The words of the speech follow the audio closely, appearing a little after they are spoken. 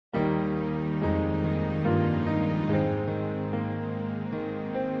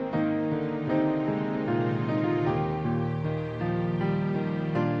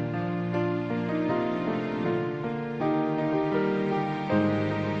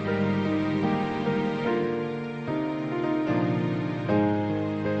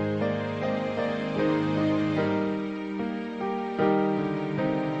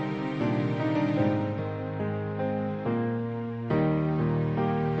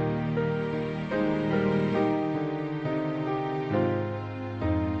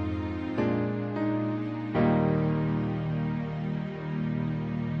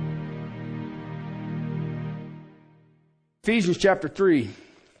Ephesians chapter 3,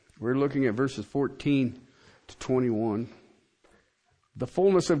 we're looking at verses 14 to 21. The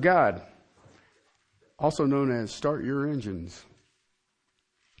fullness of God, also known as start your engines.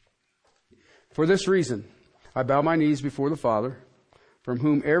 For this reason, I bow my knees before the Father, from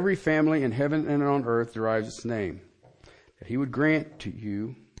whom every family in heaven and on earth derives its name, that he would grant to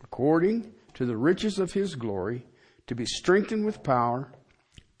you, according to the riches of his glory, to be strengthened with power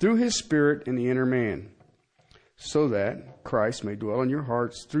through his Spirit in the inner man, so that Christ may dwell in your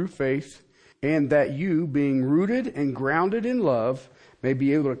hearts through faith, and that you, being rooted and grounded in love, may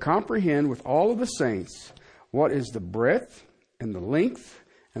be able to comprehend with all of the saints what is the breadth and the length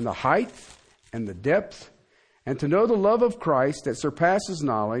and the height and the depth, and to know the love of Christ that surpasses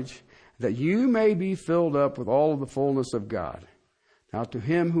knowledge, that you may be filled up with all of the fullness of God. Now to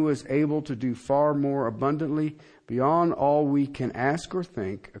him who is able to do far more abundantly beyond all we can ask or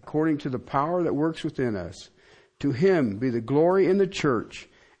think, according to the power that works within us, to him be the glory in the church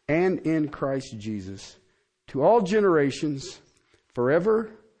and in Christ Jesus, to all generations,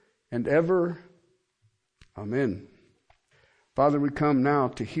 forever and ever. Amen. Father, we come now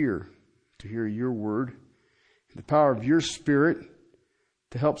to hear your word, the power of your Spirit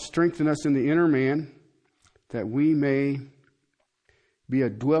to help strengthen us in the inner man, that we may be a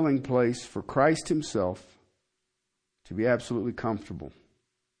dwelling place for Christ himself, to be absolutely comfortable,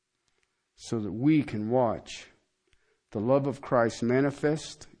 so that we can watch the love of Christ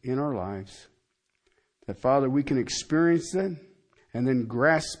manifest in our lives. That, Father, we can experience that and then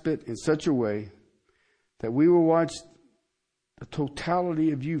grasp it in such a way that we will watch the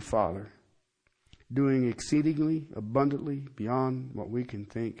totality of you, Father, doing exceedingly abundantly beyond what we can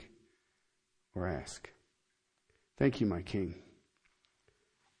think or ask. Thank you, my King.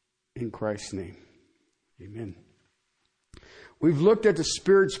 In Christ's name, amen. We've looked at the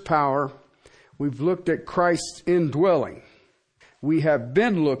Spirit's power. We've looked at Christ's indwelling. We have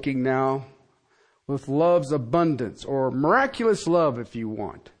been looking now with love's abundance, or miraculous love if you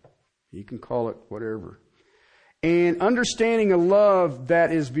want. You can call it whatever. And understanding a love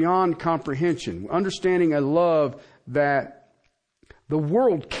that is beyond comprehension. Understanding a love that the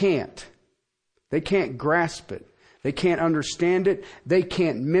world can't. They can't grasp it. They can't understand it. They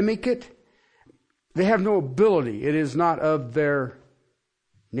can't mimic it. They have no ability. It is not of their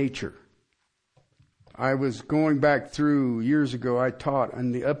nature. I was going back through years ago, I taught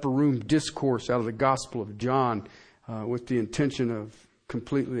in the upper room discourse out of the Gospel of John with the intention of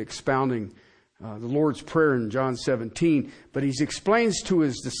completely expounding the Lord's Prayer in John 17. But he explains to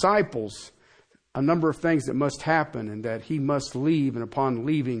his disciples a number of things that must happen, and that he must leave, and upon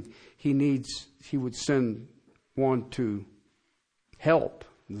leaving he would send one to help,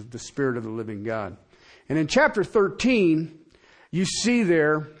 the Spirit of the living God. And in chapter 13, you see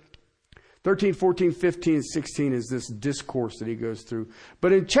there, 13, 14, 15, and 16 is this discourse that he goes through.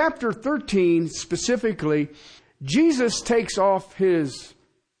 But in chapter 13, specifically, Jesus takes off a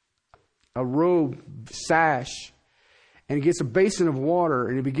robe, sash, and he gets a basin of water,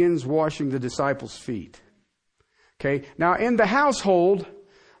 and he begins washing the disciples' feet. Okay, now in the household,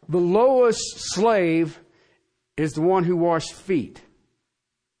 the lowest slave is the one who washed feet.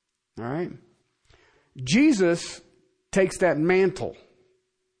 All right? Jesus takes that mantle,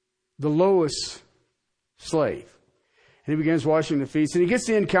 the lowest slave, and he begins washing the feet. And he gets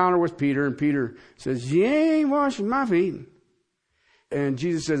the encounter with Peter, and Peter says, "You ain't washing my feet." And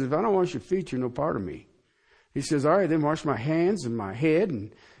Jesus says, "If I don't wash your feet, you're no part of me." He says, "All right, then wash my hands and my head,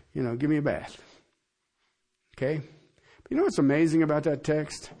 and, give me a bath." Okay? You know what's amazing about that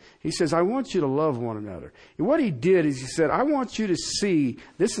text? He says, "I want you to love one another." And what he did is he said, "I want you to see,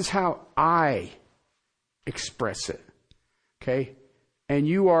 this is how I express it." Okay? And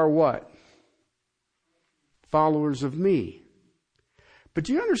you are what? Followers of me. But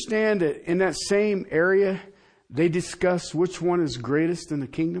do you understand that in that same area, they discuss which one is greatest in the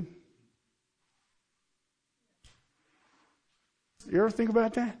kingdom? You ever think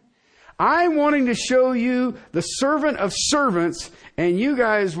about that? I'm wanting to show you the servant of servants, and you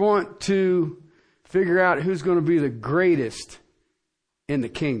guys want to figure out who's going to be the greatest in the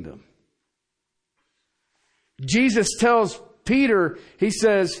kingdom. Jesus tells Peter, he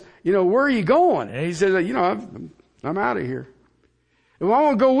says, "Where are you going?" And he says, I'm out of here. "Well, I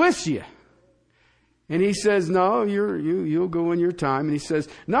want to go with you." And he says, "No, you'll go in your time." And he says,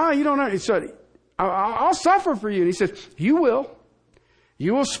 "No, you don't know." He said, I'll suffer for you." And he says, "You will.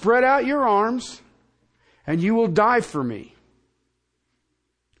 You will spread out your arms, and you will die for me."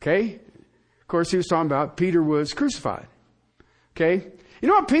 Okay? Of course, he was talking about Peter was crucified. Okay? You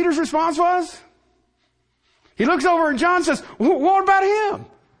know what Peter's response was? He looks over and John says, "What about him?"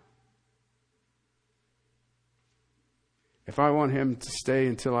 if I want him to stay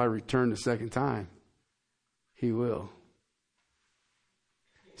until I return the second time, he will.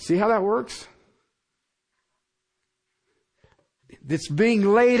 See how that works? It's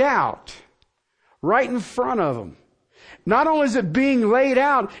being laid out right in front of them. Not only is it being laid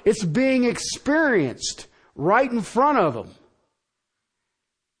out, it's being experienced right in front of them.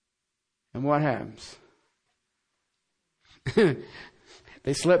 And what happens?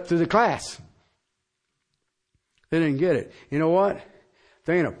 They slept through the class. They didn't get it. You know what?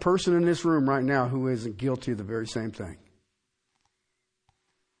 There ain't a person in this room right now who isn't guilty of the very same thing.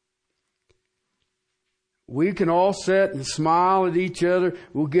 We can all sit and smile at each other.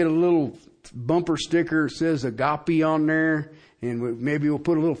 We'll get a little bumper sticker that says agape on there. And maybe we'll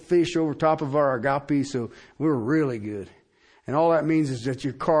put a little fish over top of our agape, so we're really good. And all that means is that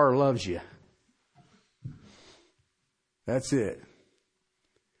your car loves you. That's it.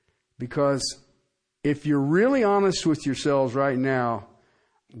 Because if you're really honest with yourselves right now,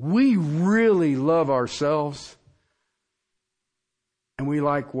 we really love ourselves. And we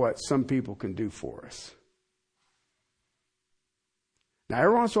like what some people can do for us. Now,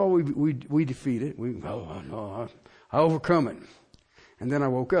 every once in a while we defeat it. I overcome it. And then I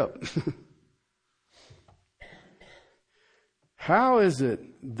woke up. How is it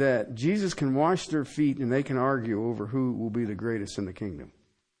that Jesus can wash their feet and they can argue over who will be the greatest in the kingdom?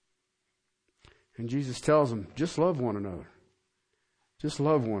 And Jesus tells them, just love one another. Just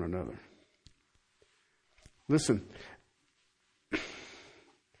love one another. Listen,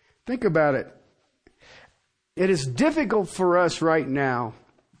 think about it. It is difficult for us right now,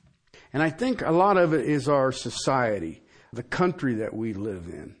 and I think a lot of it is our society, the country that we live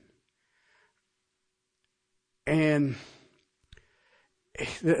in. And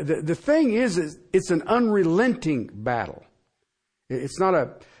the thing is it's an unrelenting battle. It's not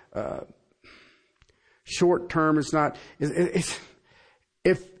a short term. It's not. If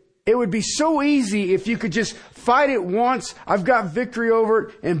it would be so easy if you could just fight it once, I've got victory over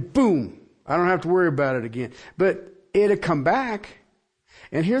it, and boom, I don't have to worry about it again. But it'll come back.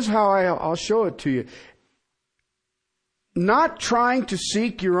 And here's how I'll show it to you. Not trying to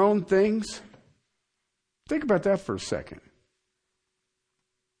seek your own things. Think about that for a second.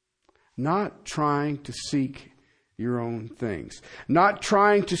 Not trying to seek your own things. Not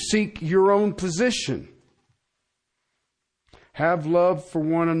trying to seek your own position. Have love for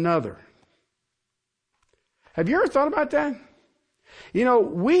one another. Have you ever thought about that? You know,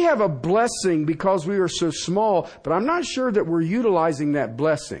 we have a blessing because we are so small, but I'm not sure that we're utilizing that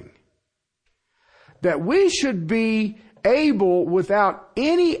blessing. That we should be able, without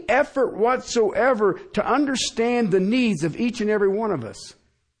any effort whatsoever, to understand the needs of each and every one of us.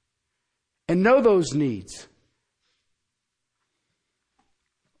 And know those needs.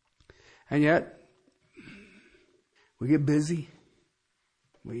 And yet, we get busy.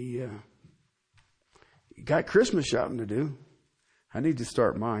 We got Christmas shopping to do. I need to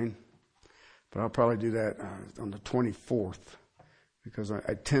start mine. But I'll probably do that on the 24th. Because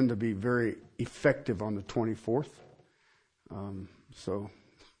I tend to be very effective on the 24th. So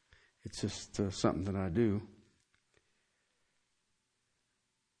it's just something that I do.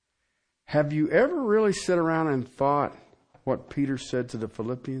 Have you ever really sat around and thought what Peter said to the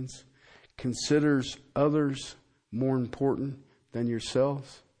Philippians? Considers others more important than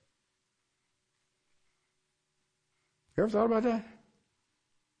yourselves? You ever thought about that?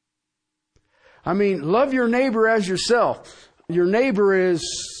 I mean, love your neighbor as yourself. Your neighbor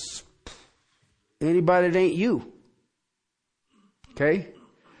is anybody that ain't you. Okay?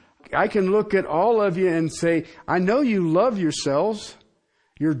 I can look at all of you and say, I know you love yourselves.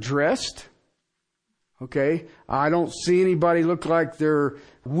 You're dressed. Okay? I don't see anybody look like they're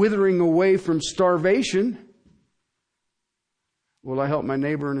withering away from starvation. Will I help my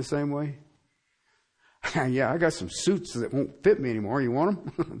neighbor in the same way? Yeah, I got some suits that won't fit me anymore. You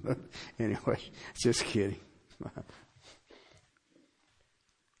want them? Anyway, just kidding.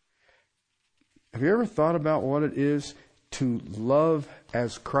 Have you ever thought about what it is to love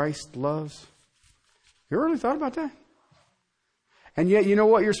as Christ loves? You ever really thought about that? And yet, you know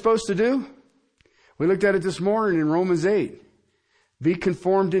what you're supposed to do? We looked at it this morning in Romans 8. Be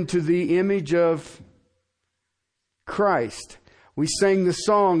conformed into the image of Christ. We sang the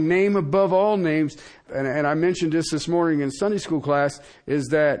song, Name Above All Names. And I mentioned this morning in Sunday school class, is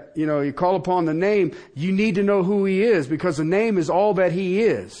that, you know, you call upon the name, you need to know who He is, because the name is all that He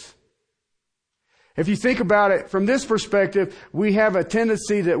is. If you think about it from this perspective, we have a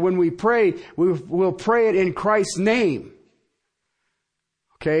tendency that when we pray, we'll pray it in Christ's name.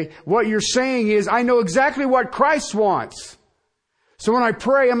 Okay? What you're saying is, I know exactly what Christ wants. So when I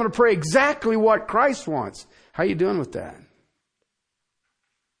pray, I'm going to pray exactly what Christ wants. How are you doing with that?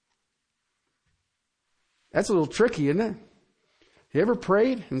 That's a little tricky, isn't it? You ever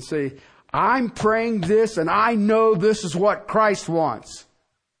prayed and say, I'm praying this and I know this is what Christ wants.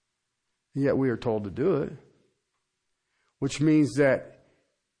 And yet we are told to do it. Which means that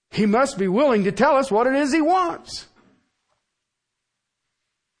He must be willing to tell us what it is He wants.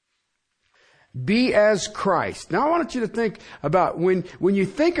 Be as Christ. Now I want you to think about when you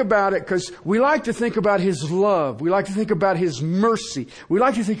think about it, because we like to think about His love. We like to think about His mercy. We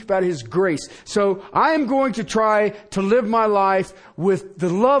like to think about His grace. So I am going to try to live my life with the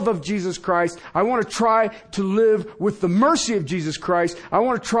love of Jesus Christ. I want to try to live with the mercy of Jesus Christ. I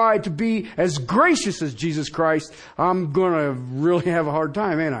want to try to be as gracious as Jesus Christ. I'm going to really have a hard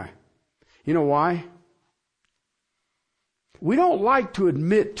time, ain't I? You know why? We don't like to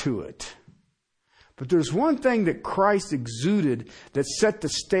admit to it. But there's one thing that Christ exuded that set the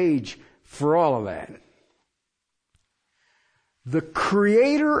stage for all of that. The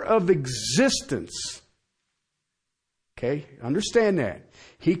creator of existence. Okay, understand that.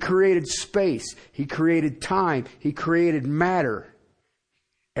 He created space. He created time. He created matter.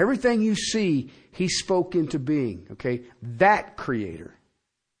 Everything you see, He spoke into being. Okay, that creator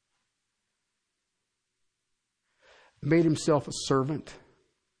made Himself a servant.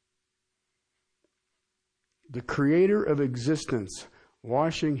 The creator of existence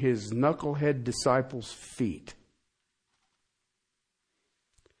washing His knucklehead disciples' feet.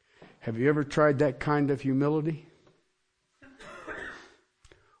 Have you ever tried that kind of humility?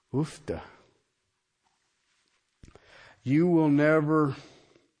 Oofta. You will never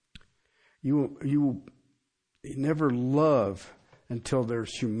love until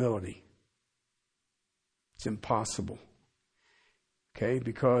there's humility. It's impossible. Okay,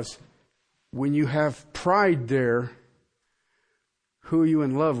 because when you have pride there, who are you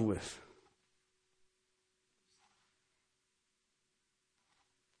in love with?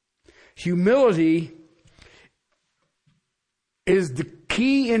 Humility is the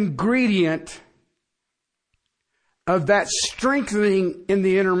key ingredient of that strengthening in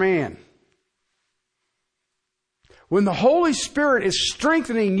the inner man. When the Holy Spirit is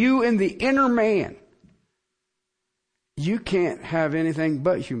strengthening you in the inner man, you can't have anything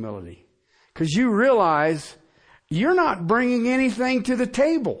but humility. Because you realize you're not bringing anything to the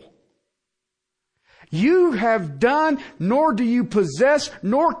table. You have done, nor do you possess,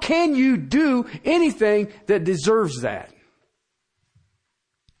 nor can you do anything that deserves that.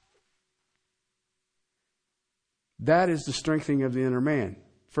 That is the strengthening of the inner man.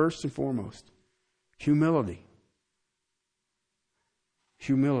 First and foremost, humility.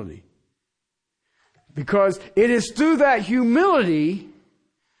 Humility. Because it is through that humility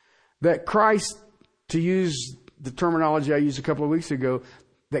that Christ, to use the terminology I used a couple of weeks ago,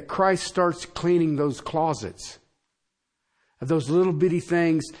 that Christ starts cleaning those closets of those little bitty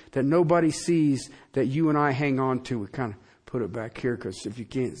things that nobody sees that you and I hang on to. We kind of put it back here because if you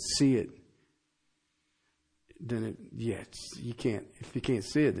can't see it, then you can't. If you can't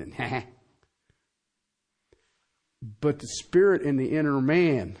see it, then But the Spirit in the inner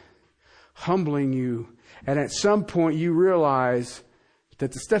man humbling you, and at some point you realize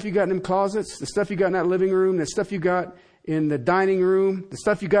that the stuff you got in them closets, the stuff you got in that living room, the stuff you got in the dining room, the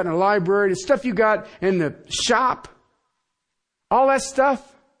stuff you got in the library, the stuff you got in the shop, all that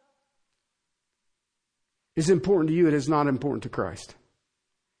stuff is important to you. It is not important to Christ.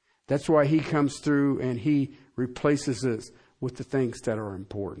 That's why He comes through and He replaces us with the things that are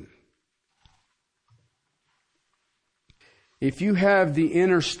important. If you have the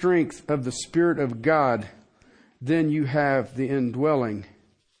inner strength of the Spirit of God, then you have the indwelling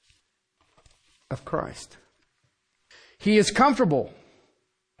of Christ. He is comfortable.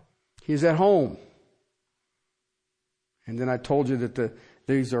 He is at home. And then I told you that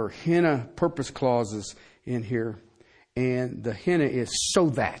these are henna purpose clauses in here. And the henna is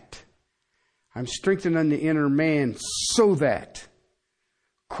so that. I'm strengthening the inner man so that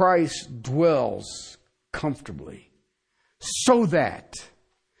Christ dwells comfortably. So that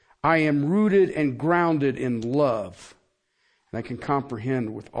I am rooted and grounded in love, and I can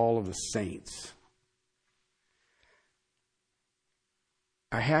comprehend with all of the saints.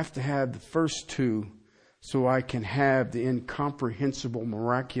 I have to have the first two so I can have the incomprehensible,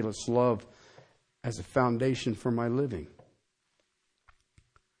 miraculous love as a foundation for my living.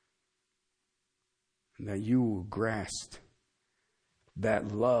 And that you will grasp that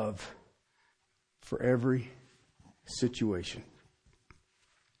love for every situation.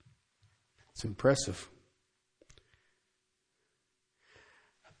 It's impressive.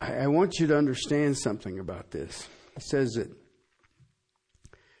 I want you to understand something about this. It says that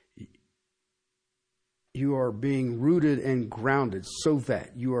you are being rooted and grounded, so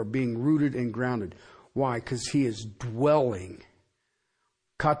that you are being rooted and grounded. Why? Because he is dwelling.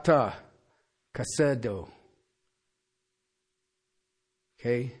 Kata, kasedo.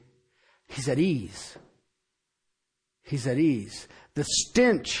 Okay? He's at ease. He's at ease. The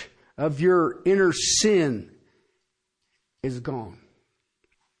stench of your inner sin is gone.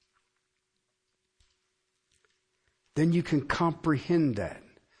 Then you can comprehend that.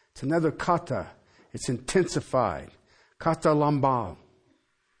 It's another kata. It's intensified. Kata lambal.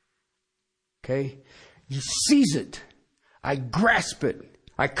 Okay? You seize it. I grasp it.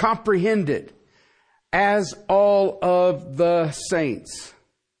 I comprehend it. As all of the saints.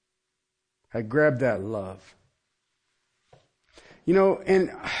 I grab that love. You know,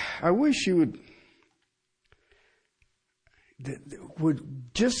 and I wish you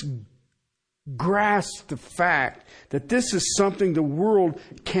would just grasp the fact that this is something the world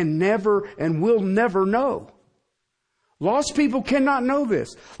can never and will never know. Lost people cannot know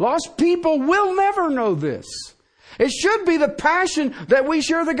this. Lost people will never know this. It should be the passion that we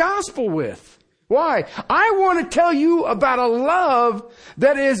share the gospel with. Why? I want to tell you about a love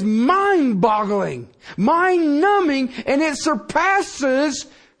that is mind-boggling, mind-numbing, and it surpasses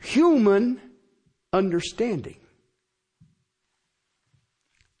human understanding.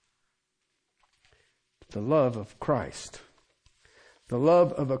 The love of Christ. The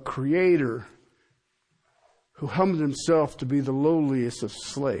love of a Creator who humbled himself to be the lowliest of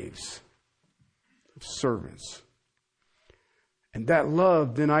slaves, of servants. And that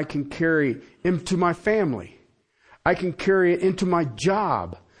love, then I can carry into my family. I can carry it into my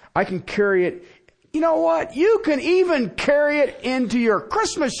job. I can carry it, you know what? You can even carry it into your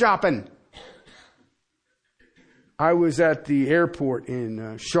Christmas shopping. I was at the airport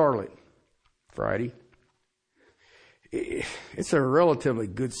in Charlotte Friday. It's a relatively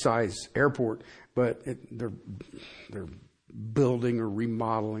good-sized airport, but they're building or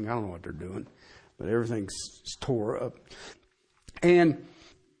remodeling. I don't know what they're doing, but everything's tore up. And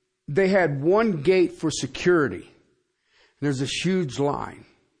they had one gate for security. There's this huge line.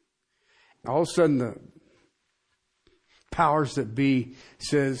 All of a sudden, the powers that be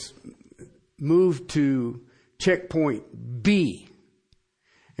says, move to checkpoint B.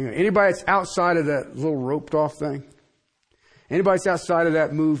 You know, anybody that's outside of that little roped off thing, anybody that's outside of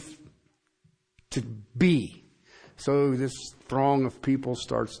that, move to B. So this throng of people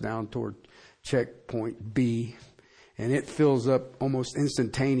starts down toward checkpoint B. And it fills up almost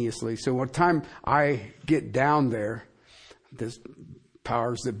instantaneously. So by the time I get down there, this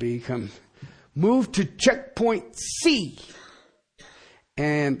powers that be come, move to checkpoint C.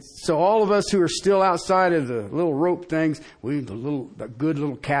 And so all of us who are still outside of the little rope things, the good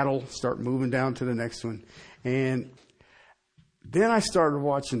little cattle start moving down to the next one. And then I started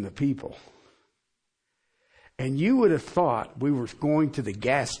watching the people. And you would have thought we were going to the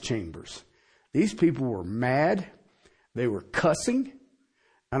gas chambers. These people were mad. They were cussing,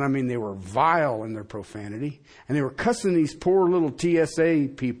 and I mean they were vile in their profanity, and they were cussing these poor little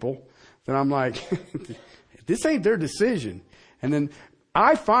TSA people that I'm like, this ain't their decision. And then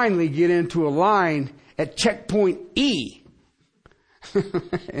I finally get into a line at checkpoint E,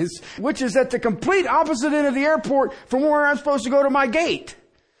 which is at the complete opposite end of the airport from where I'm supposed to go to my gate.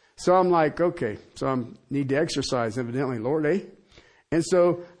 So I'm like, okay, so I need to exercise evidently, Lord, eh? And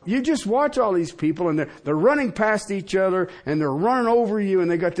so you just watch all these people, and they're running past each other, and they're running over you, and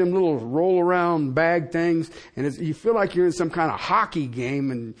they got them little roll-around bag things, and you feel like you're in some kind of hockey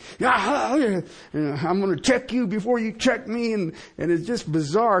game, and I'm going to check you before you check me, and it's just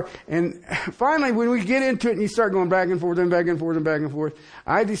bizarre. And finally, when we get into it, and you start going back and forth and back and forth and back and forth,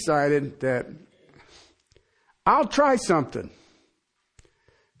 I decided that I'll try something.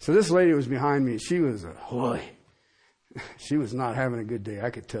 So this lady was behind me. She was a hoy. She was not having a good day, I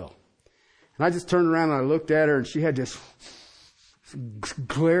could tell. And I just turned around and I looked at her, and she had this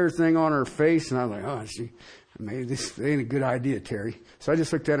glare thing on her face, and I was like, maybe this ain't a good idea, Terry. So I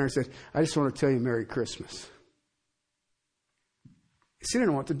just looked at her and said, I just want to tell you Merry Christmas. She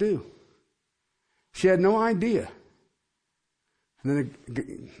didn't know what to do. She had no idea. And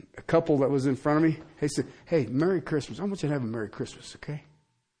then a couple that was in front of me, they said, hey, Merry Christmas. I want you to have a Merry Christmas, okay?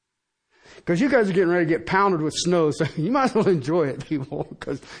 Because you guys are getting ready to get pounded with snow, so you might as well enjoy it, people,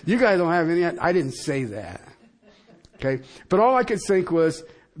 because you guys don't have any. I didn't say that. Okay? But all I could think was,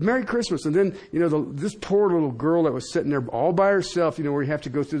 Merry Christmas. And then, this poor little girl that was sitting there all by herself, where you have to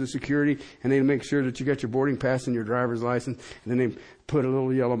go through the security, and they make sure that you got your boarding pass and your driver's license, and then they put a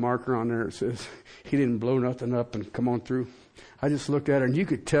little yellow marker on there that says, he didn't blow nothing up and come on through. I just looked at her, and you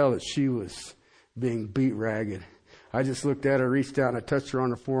could tell that she was being beat ragged. I just looked at her, reached out, and I touched her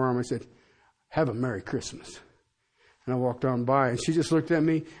on the forearm. I said, have a Merry Christmas. And I walked on by, and she just looked at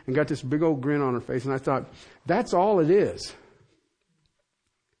me and got this big old grin on her face. And I thought, that's all it is.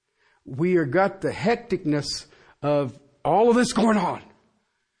 We are got the hecticness of all of this going on.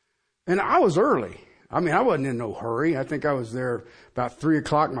 And I was early. I mean, I wasn't in no hurry. I think I was there about 3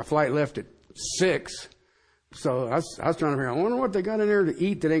 o'clock. My flight left at 6. So I was trying to figure out, I wonder what they got in there to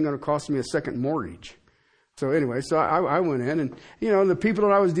eat that ain't going to cost me a second mortgage. So anyway, so I went in, and, the people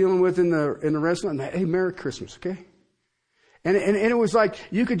that I was dealing with in the restaurant, hey, Merry Christmas, okay? And it was like,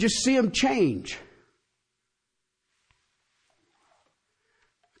 you could just see them change.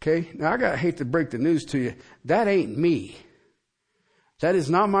 Okay? Now, I hate to break the news to you. That ain't me. That is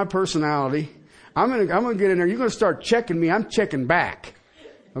not my personality. I'm gonna get in there. You're gonna start checking me. I'm checking back.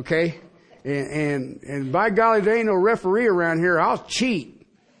 Okay? And by golly, there ain't no referee around here. I'll cheat.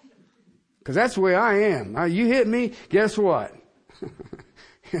 Because that's the way I am. Now, you hit me, guess what?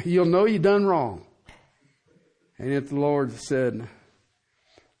 You'll know you done wrong. And if the Lord said,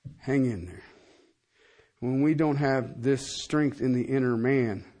 hang in there. When we don't have this strength in the inner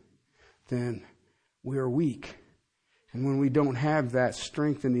man, then we are weak. And when we don't have that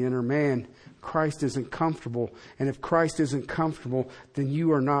strength in the inner man, Christ isn't comfortable. And if Christ isn't comfortable, then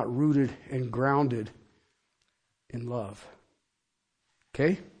you are not rooted and grounded in love.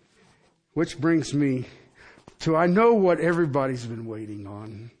 Okay? Which brings me to, I know what everybody's been waiting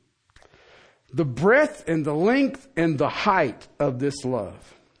on. The breadth and the length and the height of this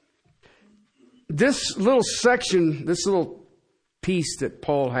love. This little section, this little piece that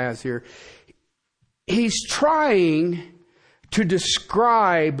Paul has here, he's trying to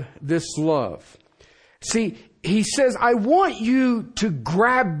describe this love. See, he says, I want you to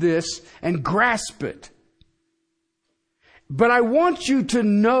grab this and grasp it. But I want you to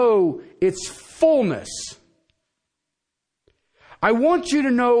know its fullness. I want you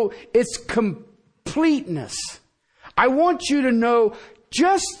to know its completeness. I want you to know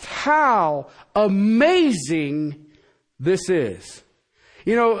just how amazing this is.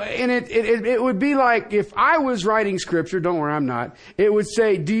 And it would be like if I was writing scripture, don't worry, I'm not. It would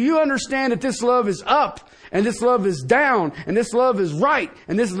say, do you understand that this love is up and this love is down and this love is right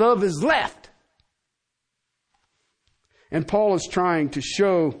and this love is left? And Paul is trying to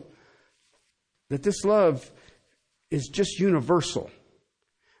show that this love is just universal.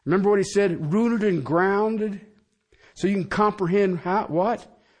 Remember what he said? Rooted and grounded. So you can comprehend what?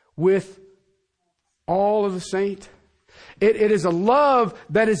 With all of the saints. It is a love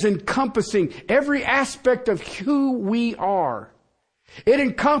that is encompassing every aspect of who we are. It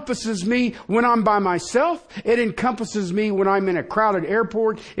encompasses me when I'm by myself. It encompasses me when I'm in a crowded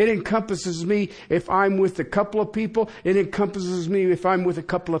airport. It encompasses me if I'm with a couple of people. It encompasses me if I'm with a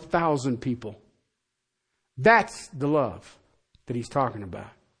couple of thousand people. That's the love that he's talking about.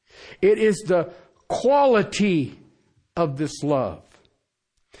 It is the quality of this love.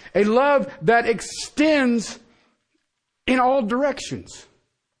 A love that extends in all directions.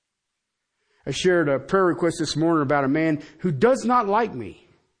 I shared a prayer request this morning about a man who does not like me.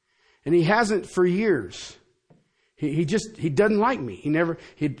 And he hasn't for years. He doesn't like me.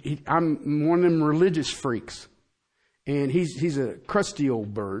 I'm one of them religious freaks. And he's a crusty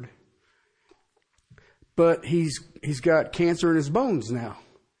old bird. But he's got cancer in his bones now.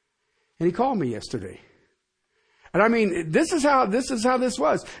 And he called me yesterday. And I mean, this is how this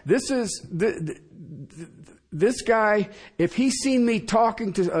was. This guy, if he seen me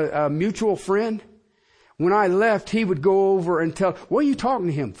talking to a mutual friend, when I left, he would go over and tell, what are you talking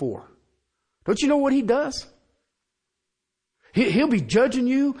to him for? Don't you know what he does? He'll be judging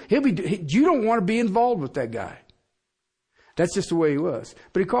you. You don't want to be involved with that guy. That's just the way he was.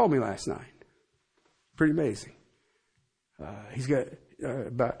 But he called me last night. Pretty amazing. He's got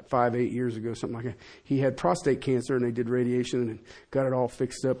about 8 years ago, something like that. He had prostate cancer and they did radiation and got it all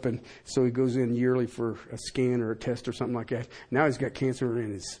fixed up. And so he goes in yearly for a scan or a test or something like that. Now he's got cancer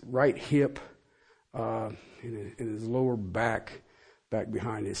in his right hip, in his lower back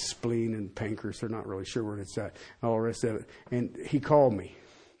behind his spleen and pancreas. They're not really sure where it's at, all the rest of it. And he called me,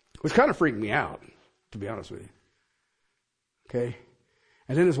 which kind of freaked me out, to be honest with you. Okay.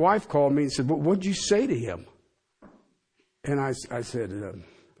 And then his wife called me and said, what'd you say to him? And I said,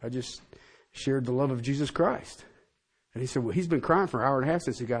 I just shared the love of Jesus Christ. And he said, well, he's been crying for an hour and a half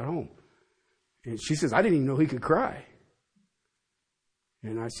since he got home. And she says, I didn't even know he could cry.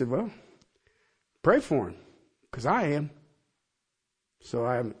 And I said, well, pray for him, because I am. So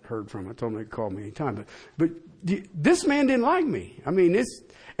I haven't heard from him. I told him he could call me anytime. But this man didn't like me. I mean,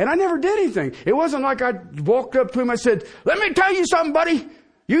 and I never did anything. It wasn't like I walked up to him and I said, let me tell you something, buddy.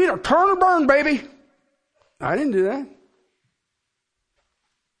 You either turn or burn, baby. I didn't do that.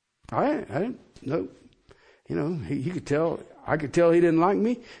 I didn't. Nope. he could tell, I could tell he didn't like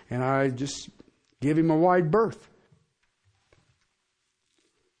me, and I just give him a wide berth.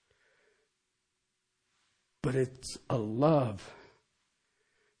 But it's a love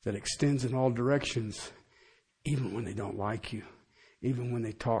that extends in all directions, even when they don't like you, even when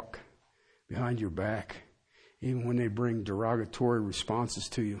they talk behind your back, even when they bring derogatory responses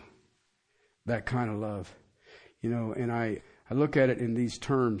to you. That kind of love. And I look at it in these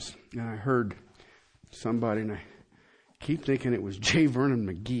terms, and I heard somebody, and I keep thinking it was J. Vernon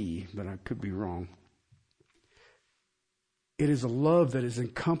McGee, but I could be wrong. It is a love that is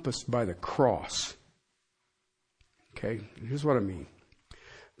encompassed by the cross. Okay, here's what I mean.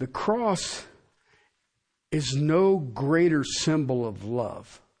 The cross is no greater symbol of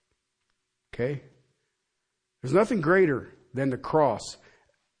love. Okay? There's nothing greater than the cross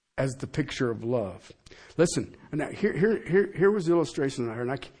as the picture of love. Listen, now here was the illustration I heard,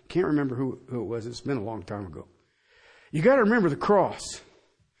 and I can't remember who it was. It's been a long time ago. You got to remember the cross.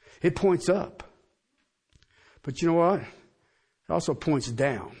 It points up. But you know what? It also points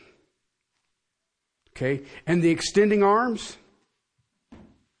down. Okay? And the extending arms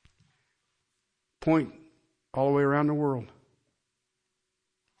point all the way around the world.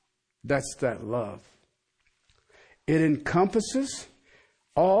 That's that love. It encompasses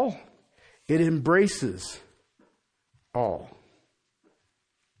all. It embraces all.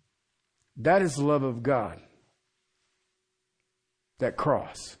 That is the love of God. That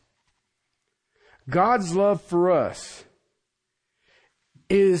cross. God's love for us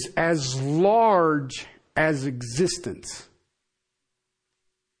is as large as existence.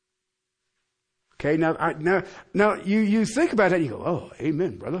 Okay, now you think about that and you go, oh,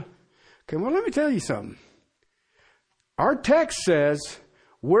 amen, brother. Okay, well, let me tell you something. Our text says,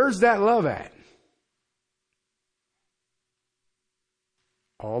 where's that love at?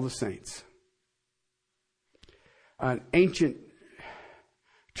 All the saints. An ancient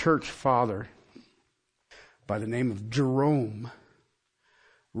church father by the name of Jerome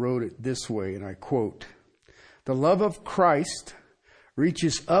wrote it this way, and I quote, "The love of Christ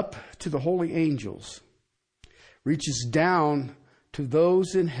reaches up to the holy angels, reaches down to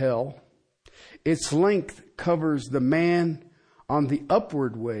those in hell. Its length covers the man on the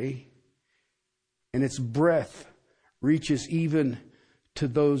upward way, and its breadth reaches even to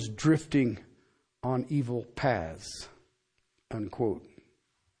those drifting on evil paths." Unquote.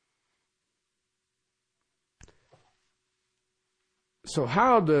 So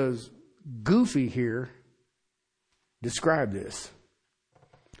how does Goofy here describe this?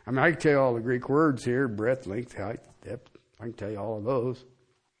 I mean, I can tell you all the Greek words here, breadth, length, height, depth. I can tell you all of those.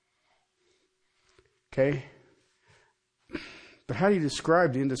 Okay? But how do you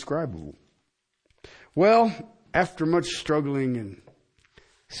describe the indescribable? Well, after much struggling and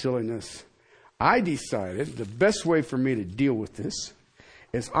silliness, I decided the best way for me to deal with this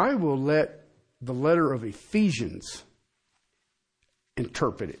is I will let the letter of Ephesians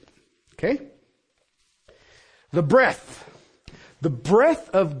interpret it. Okay? The breadth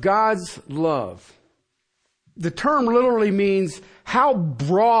of God's love. The term literally means how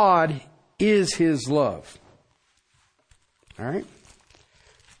broad is His love. All right?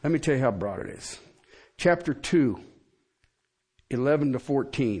 Let me tell you how broad it is. Chapter 2, 11 to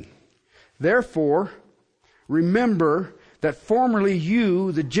 14. "Therefore, remember that formerly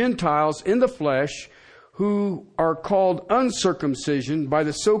you, the Gentiles in the flesh, who are called uncircumcision by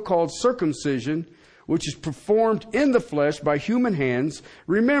the so-called circumcision, which is performed in the flesh by human hands,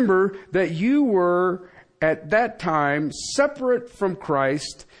 remember that you were at that time separate from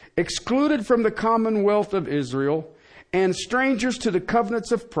Christ, excluded from the commonwealth of Israel, and strangers to the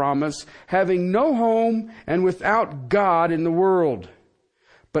covenants of promise, having no home and without God in the world.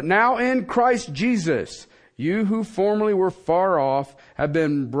 But now in Christ Jesus, you who formerly were far off have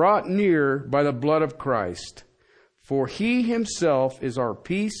been brought near by the blood of Christ. For He Himself is our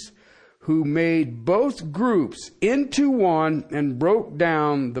peace, who made both groups into one and broke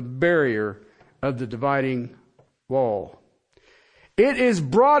down the barrier of the dividing wall." It is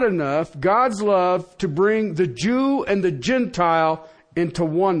broad enough, God's love, to bring the Jew and the Gentile into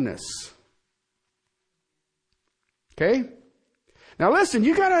oneness. Okay? Now listen,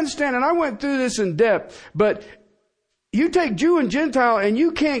 you got to understand, and I went through this in depth, but you take Jew and Gentile and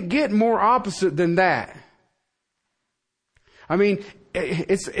you can't get more opposite than that. I mean,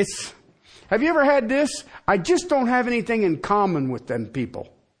 it's have you ever had this? I just don't have anything in common with them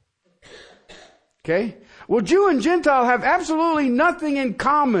people. Okay? Well, Jew and Gentile have absolutely nothing in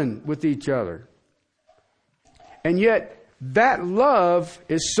common with each other. And yet, that love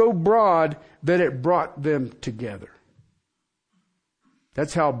is so broad that it brought them together.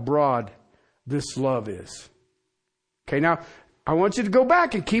 That's how broad this love is. Okay, now, I want you to go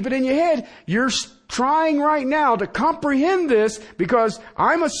back and keep it in your head. You're trying right now to comprehend this because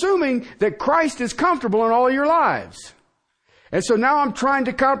I'm assuming that Christ is comfortable in all your lives. And so now I'm trying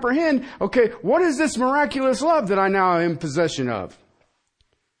to comprehend, okay, what is this miraculous love that I now am in possession of?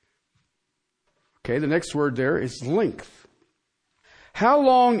 Okay, the next word there is length. How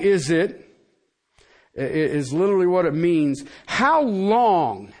long is it? Is literally what it means. How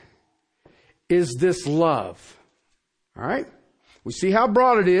long is this love? All right? We see how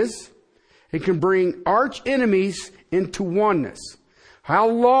broad it is. It can bring arch enemies into oneness. How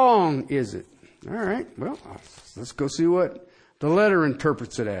long is it? All right, well, let's go see what the letter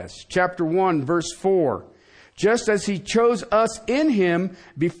interprets it as. Chapter 1, verse 4. Just as he chose us in him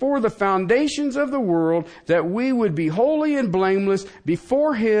before the foundations of the world, that we would be holy and blameless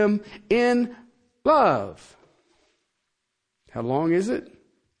before him in love. How long is it?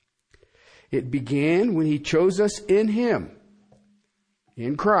 It began when he chose us in him,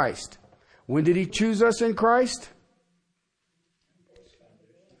 in Christ. When did he choose us in Christ?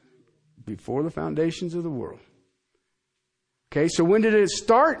 Before the foundations of the world. Okay, so when did it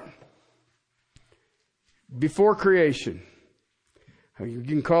start? Before creation. You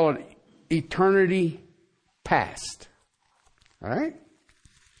can call it eternity past. All right?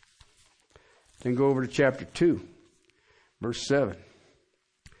 Then go over to chapter 2, verse 7.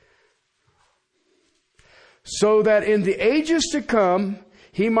 So that in the ages to come,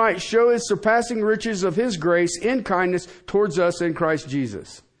 he might show his surpassing riches of his grace in kindness towards us in Christ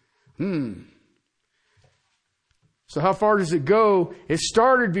Jesus. So how far does it go? It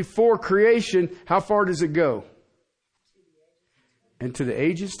started before creation. How far does it go? Into the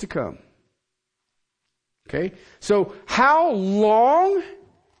ages to come. Okay? So how long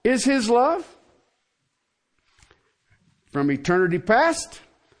is his love? From eternity past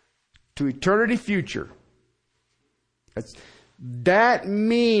to eternity future. That's that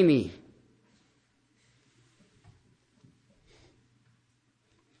many.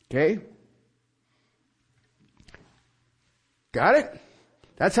 Okay? Got it?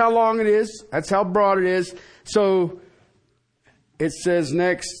 That's how long it is. That's how broad it is. So it says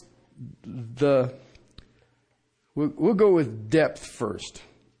next, we'll go with depth first.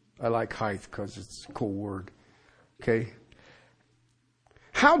 I like height because it's a cool word. Okay?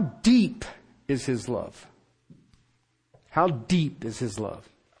 How deep is his love? How deep is his love?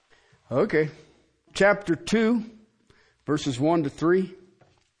 Okay. Chapter 2, verses 1 to 3.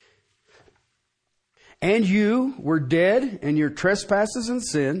 And you were dead in your trespasses and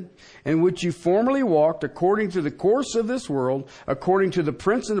sin, in which you formerly walked according to the course of this world, according to the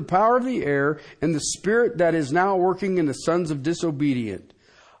prince and the power of the air, and the spirit that is now working in the sons of disobedient.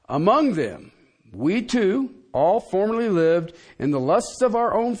 Among them, we too all formerly lived in the lusts of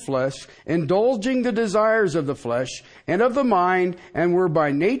our own flesh, indulging the desires of the flesh and of the mind, and were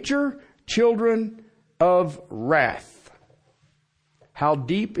by nature children of wrath. How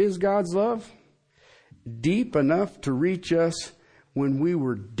deep is God's love? Deep enough to reach us when we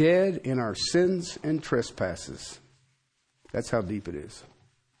were dead in our sins and trespasses. That's how deep it is.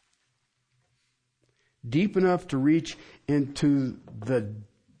 Deep enough to reach into the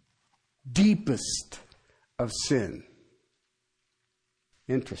deepest of sin.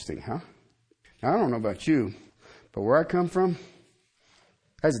 Interesting, huh? Now, I don't know about you, but where I come from,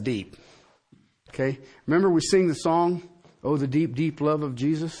 that's deep. Okay? Remember we sing the song, "Oh, the deep, deep love of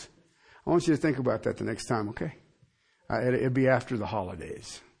Jesus"? I want you to think about that the next time, okay? It'll be after the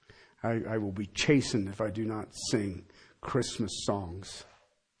holidays. I will be chastened if I do not sing Christmas songs.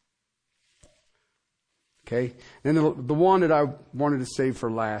 Okay? And the one that I wanted to save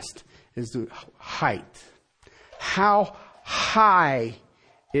for last is the height. How high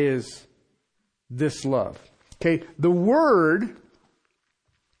is this love? Okay, the word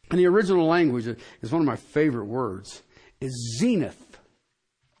in the original language is one of my favorite words, is zenith.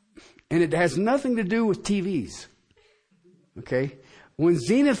 And it has nothing to do with TVs. Okay? When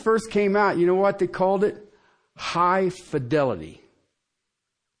Zenith first came out, you know what they called it? High fidelity.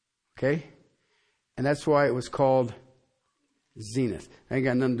 Okay? And that's why it was called Zenith. I ain't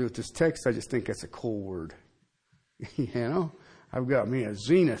got nothing to do with this text. I just think that's a cool word. You know? I've got me a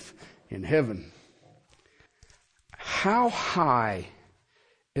zenith in heaven. How high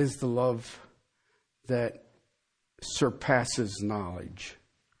is the love that surpasses knowledge?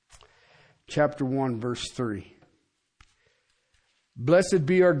 Chapter 1, verse 3. Blessed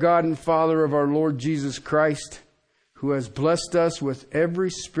be our God and Father of our Lord Jesus Christ, who has blessed us with every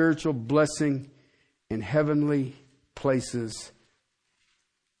spiritual blessing in heavenly places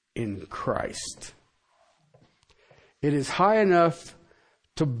in Christ. It is high enough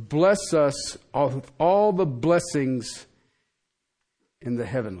to bless us with all the blessings in the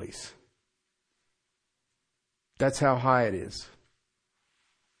heavenlies. That's how high it is.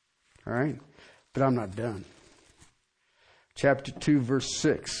 All right? But I'm not done. Chapter 2, verse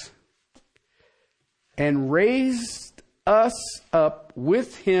 6. And raised us up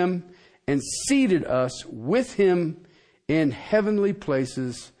with him and seated us with him in heavenly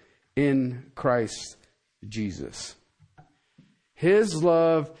places in Christ Jesus. His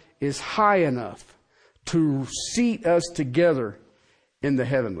love is high enough to seat us together in the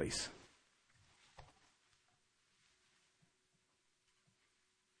heavenlies.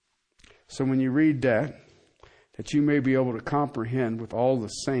 So when you read that you may be able to comprehend with all the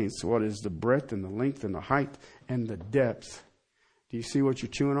saints what is the breadth and the length and the height and the depth. Do you see what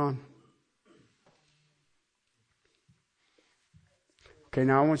you're chewing on? Okay,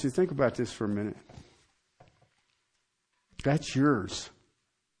 now I want you to think about this for a minute. That's yours.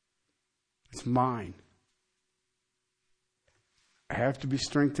 It's mine. I have to be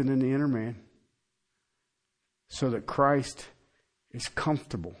strengthened in the inner man so that Christ is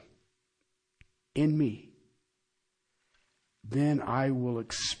comfortable in me. Then I will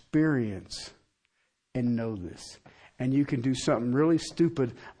experience and know this. And you can do something really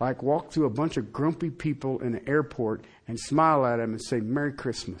stupid like walk through a bunch of grumpy people in an airport and smile at them and say, Merry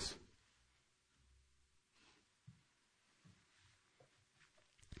Christmas.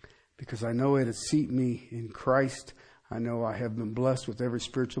 Because I know it'll seat me in Christ. I know I have been blessed with every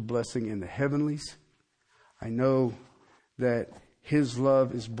spiritual blessing in the heavenlies. I know that His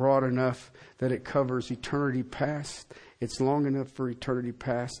love is broad enough that it covers eternity past. It's long enough for eternity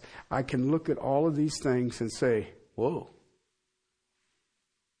past. I can look at all of these things and say, whoa.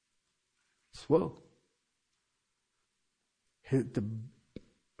 Whoa.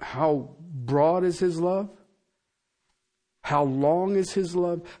 How broad is His love? How long is His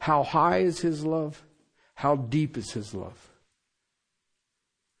love? How high is His love? How deep is His love?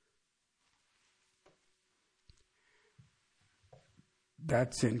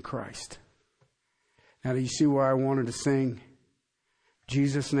 That's in Christ. Now, do you see why I wanted to sing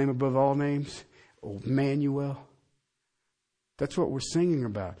Jesus' name above all names? Oh, Emmanuel. That's what we're singing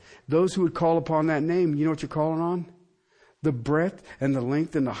about. Those who would call upon that name, you know what you're calling on? The breadth and the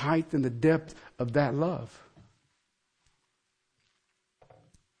length and the height and the depth of that love.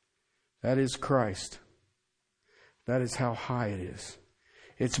 That is Christ. That is how high it is.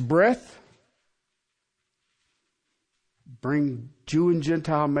 Its breadth, bring Jew and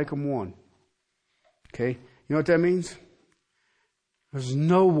Gentile, make them one. Okay? You know what that means? There's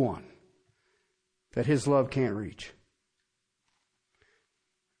no one that His love can't reach.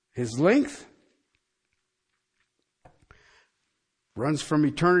 His length runs from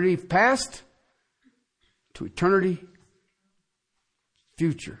eternity past to eternity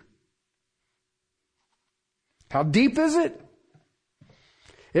future. How deep is it?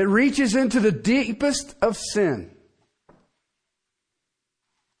 It reaches into the deepest of sin.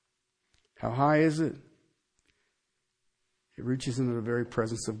 How high is it? It reaches into the very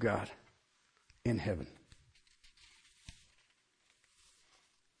presence of God in heaven.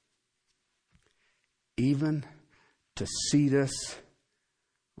 Even to seat us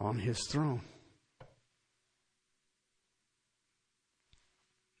on His throne.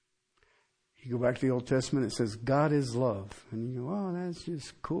 You go back to the Old Testament, it says, God is love. And you go, oh, that's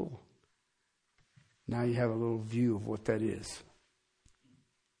just cool. Now you have a little view of what that is.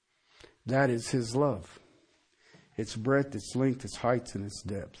 That is His love. Its breadth, its length, its height, and its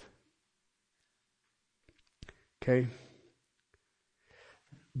depth. Okay?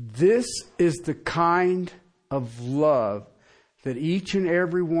 This is the kind of love that each and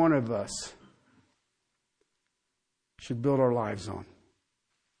every one of us should build our lives on.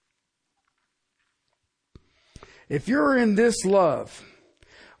 If you're in this love,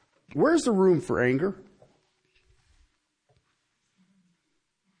 where's the room for anger?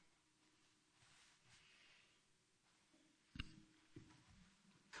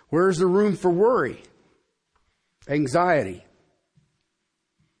 Where's the room for worry? Anxiety?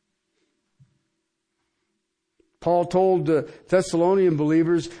 Paul told the Thessalonian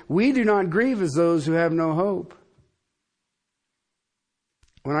believers, we do not grieve as those who have no hope.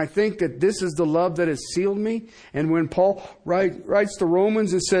 When I think that this is the love that has sealed me, and when Paul writes to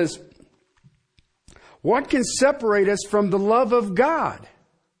Romans and says, what can separate us from the love of God?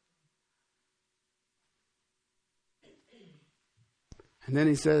 And then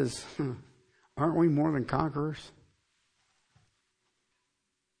he says, aren't we more than conquerors?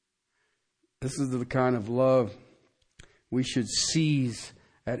 This is the kind of love we should seize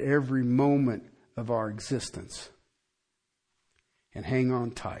at every moment of our existence. and hang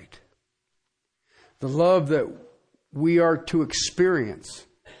on tight. The love that we are to experience.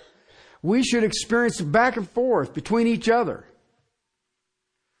 We should experience it back and forth between each other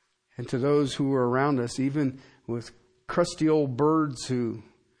and to those who are around us, even with crusty old birds who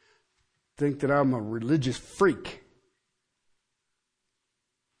think that I'm a religious freak.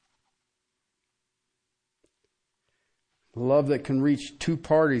 Love that can reach two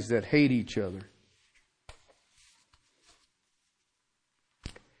parties that hate each other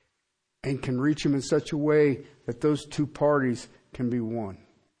and can reach them in such a way that those two parties can be one.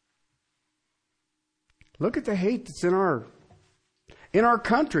 Look at the hate that's in our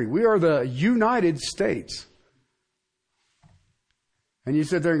country. We are the United States. And you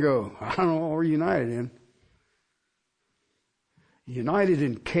sit there and go, I don't know what we're united in. United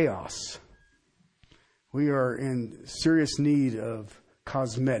in chaos. We are in serious need of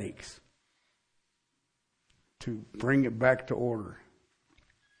cosmetics to bring it back to order.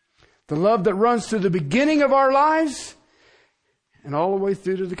 The love that runs through the beginning of our lives and all the way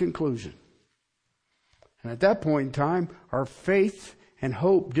through to the conclusion. And at that point in time, our faith and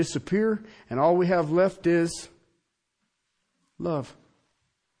hope disappear, and all we have left is love.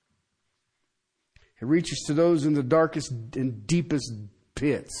 It reaches to those in the darkest and deepest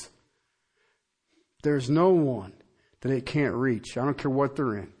pits. There's no one that it can't reach. I don't care what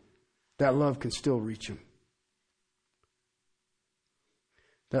they're in. That love can still reach them.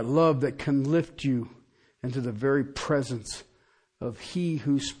 That love that can lift you into the very presence of He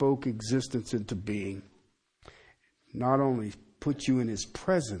who spoke existence into being. Not only put you in His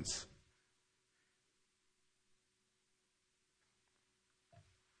presence,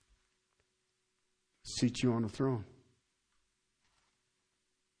 seat you on the throne.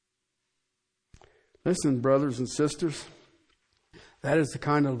 Listen, brothers and sisters, that is the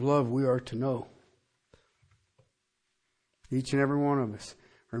kind of love we are to know. Each and every one of us.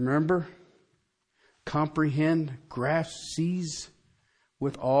 Remember, comprehend, grasp, seize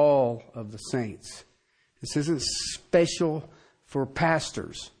with all of the saints. This isn't special for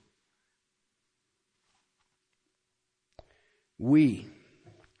pastors. You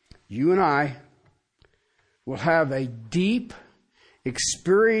and I, will have a deep,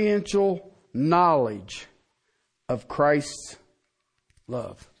 experiential knowledge of Christ's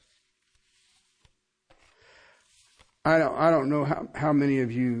love. I don't know how many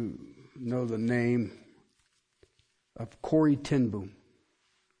of you know the name of Corrie ten Boom.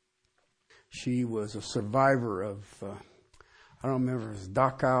 She was a survivor of, I don't remember if it was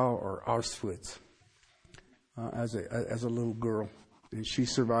Dachau or Auschwitz, as a little girl. And she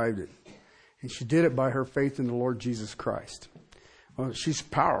survived it. And she did it by her faith in the Lord Jesus Christ. Well, she's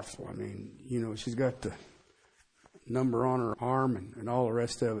powerful. I mean, she's got the number on her arm and all the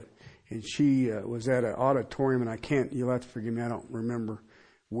rest of it. And she was at an auditorium, and you'll have to forgive me, I don't remember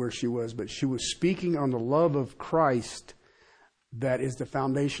where she was, but she was speaking on the love of Christ that is the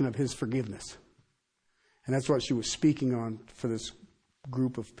foundation of His forgiveness. And that's what she was speaking on for this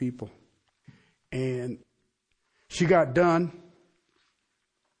group of people. And she got done.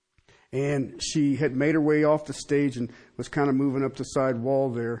 And she had made her way off the stage and was kind of moving up the side wall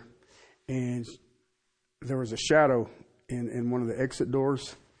there. And there was a shadow in one of the exit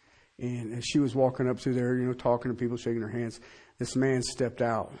doors. And as she was walking up through there, talking to people, shaking their hands, this man stepped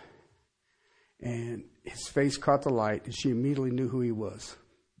out. And his face caught the light, and she immediately knew who he was.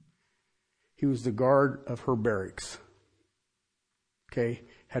 He was the guard of her barracks. Okay?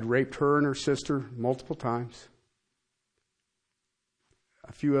 Had raped her and her sister multiple times.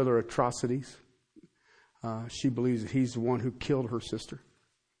 A few other atrocities. She believes that he's the one who killed her sister.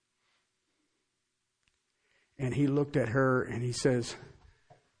 And he looked at her and he says,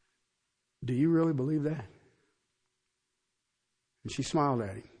 "Do you really believe that?" And she smiled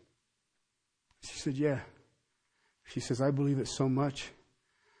at him. She said, "Yeah." She says, "I believe it so much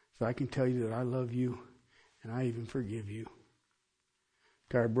that I can tell you that I love you and I even forgive you."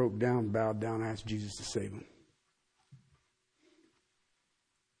 Guy broke down, bowed down, asked Jesus to save him.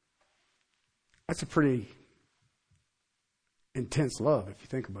 That's a pretty intense love if you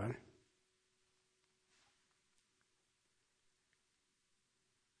think about it.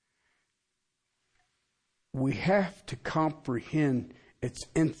 We have to comprehend its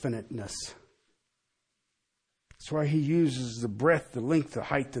infiniteness. That's why He uses the breadth, the length, the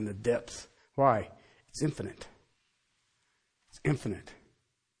height, and the depth. Why? It's infinite. It's infinite.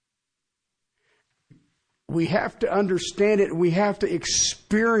 We have to understand it. We have to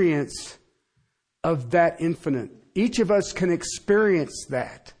experience of that infinite. Each of us can experience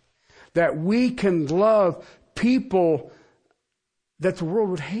that. That we can love people that the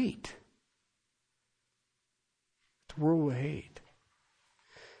world would hate. The world would hate.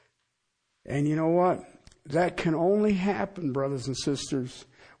 And you know what? That can only happen, brothers and sisters,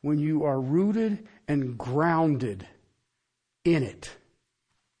 when you are rooted and grounded in it.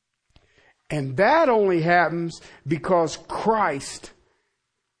 And that only happens because Christ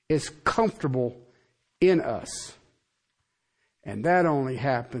is comfortable in us. And that only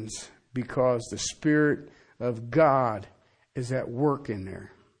happens because the Spirit of God is at work in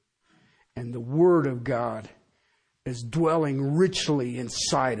there. And the Word of God is dwelling richly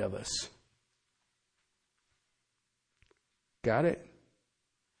inside of us. Got it?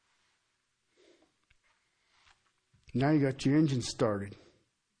 Now you got your engine started.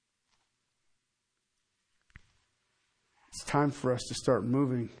 It's time for us to start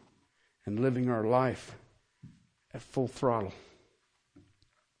moving and living our life at full throttle.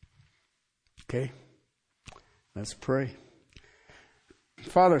 Okay? Let's pray.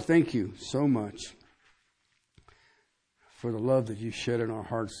 Father, thank you so much for the love that you shed in our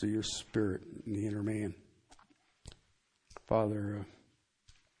hearts through your Spirit in the inner man. Father,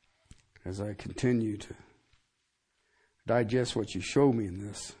 as I continue to digest what you showed me in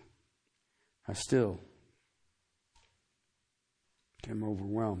this, I still am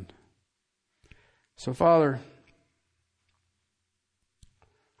overwhelmed. So, Father,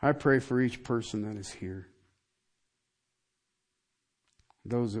 I pray for each person that is here.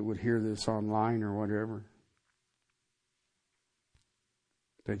 Those that would hear this online or whatever.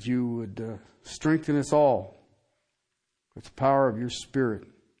 That you would strengthen us all with the power of your Spirit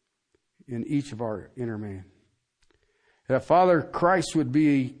in each of our inner man. That, Father, Christ would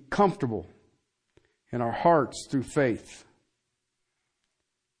be comfortable in our hearts through faith.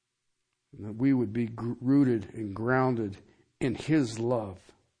 And that we would be rooted and grounded in His love.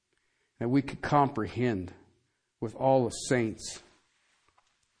 That we could comprehend with all the saints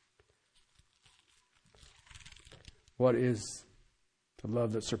what is the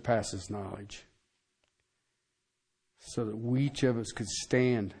love that surpasses knowledge. So that each of us could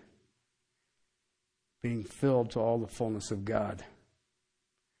stand being filled to all the fullness of God.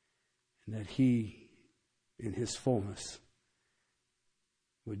 And that He, in His fullness,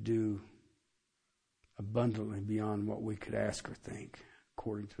 would do abundantly beyond what we could ask or think,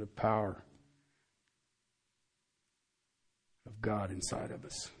 according to the power of God inside of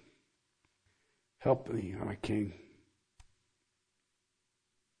us. Help me, my King.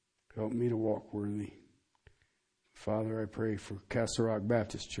 Help me to walk worthy. Father, I pray for Castle Rock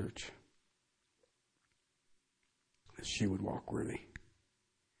Baptist Church, that she would walk worthy.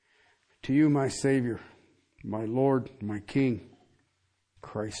 To you, my Savior, my Lord, my King, in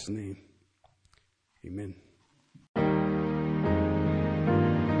Christ's name, amen.